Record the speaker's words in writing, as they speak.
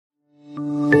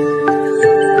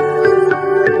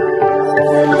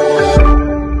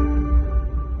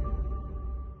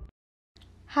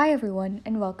everyone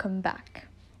and welcome back.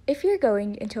 If you're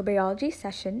going into a biology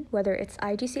session, whether it's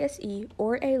IGCSE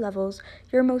or A-levels,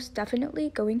 you're most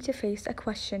definitely going to face a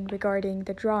question regarding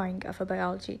the drawing of a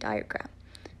biology diagram.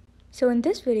 So in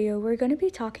this video, we're going to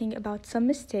be talking about some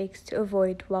mistakes to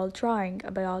avoid while drawing a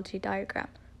biology diagram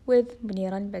with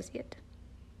Munira al-Baziad.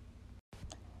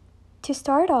 To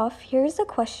start off, here's a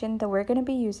question that we're going to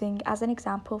be using as an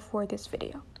example for this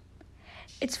video.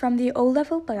 It's from the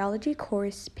O-Level Biology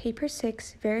course, Paper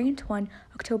 6, Variant 1,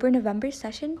 October-November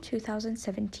session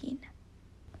 2017.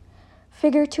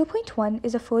 Figure 2.1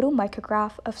 is a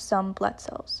photomicrograph of some blood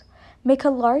cells. Make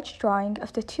a large drawing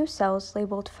of the two cells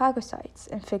labeled phagocytes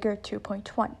in Figure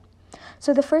 2.1.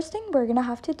 So the first thing we're going to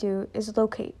have to do is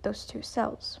locate those two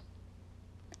cells.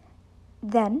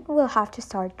 Then we'll have to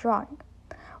start drawing.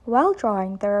 While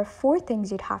drawing, there are 4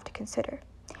 things you'd have to consider.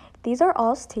 These are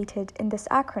all stated in this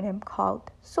acronym called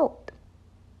SOLD.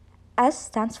 S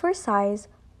stands for size,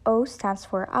 O stands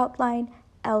for outline,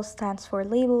 L stands for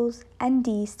labels, and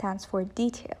D stands for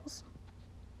details.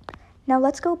 Now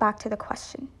let's go back to the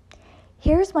question.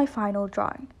 Here's my final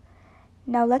drawing.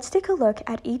 Now let's take a look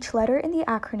at each letter in the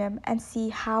acronym and see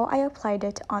how I applied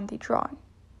it on the drawing.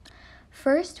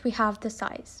 First, we have the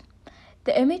size.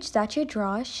 The image that you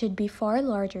draw should be far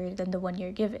larger than the one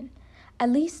you're given, at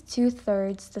least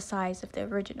 2/3 the size of the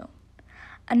original.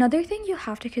 Another thing you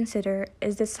have to consider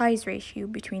is the size ratio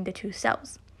between the two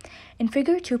cells. In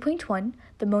Figure 2.1,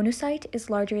 the monocyte is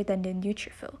larger than the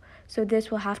neutrophil, so this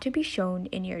will have to be shown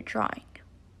in your drawing.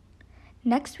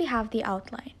 Next, we have the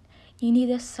outline. You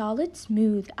need a solid,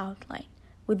 smooth outline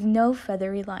with no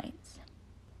feathery lines.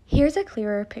 Here's a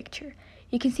clearer picture.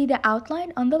 You can see the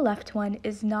outline on the left one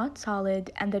is not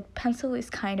solid and the pencil is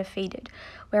kind of faded,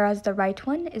 whereas the right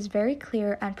one is very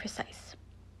clear and precise.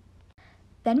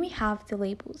 Then we have the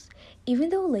labels.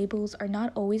 Even though labels are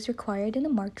not always required in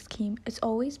the mark scheme, it's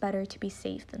always better to be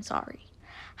safe than sorry.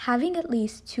 Having at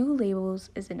least 2 labels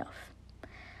is enough.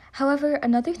 However,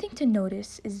 another thing to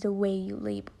notice is the way you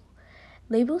label.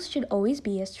 Labels should always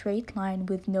be a straight line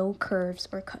with no curves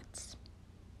or cuts.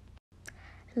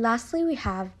 Lastly, we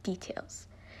have details.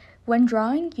 When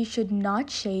drawing, you should not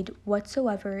shade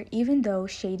whatsoever, even though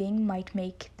shading might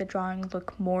make the drawing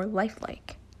look more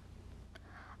lifelike.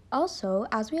 Also,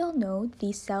 as we all know,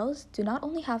 these cells do not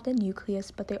only have the nucleus,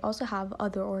 but they also have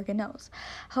other organelles.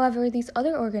 However, these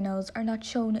other organelles are not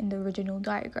shown in the original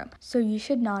diagram, so you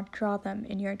should not draw them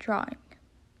in your drawing.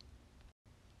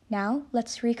 Now,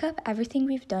 let's recap everything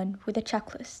we've done with a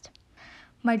checklist.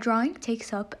 My drawing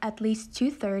takes up at least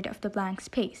 2/3 of the blank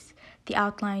space. The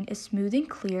outline is smooth and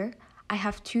clear. I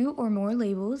have 2 or more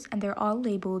labels and they're all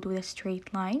labeled with a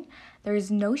straight line. There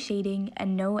is no shading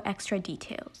and no extra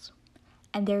details.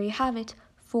 And there you have it,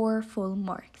 4 full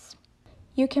marks.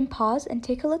 You can pause and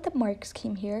take a look at the mark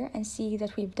scheme here and see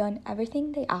that we've done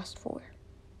everything they asked for.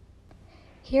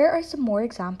 Here are some more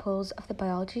examples of the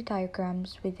biology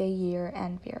diagrams with a year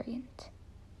and variant.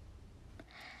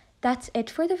 That's it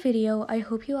for the video. I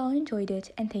hope you all enjoyed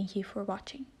it and thank you for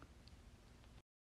watching.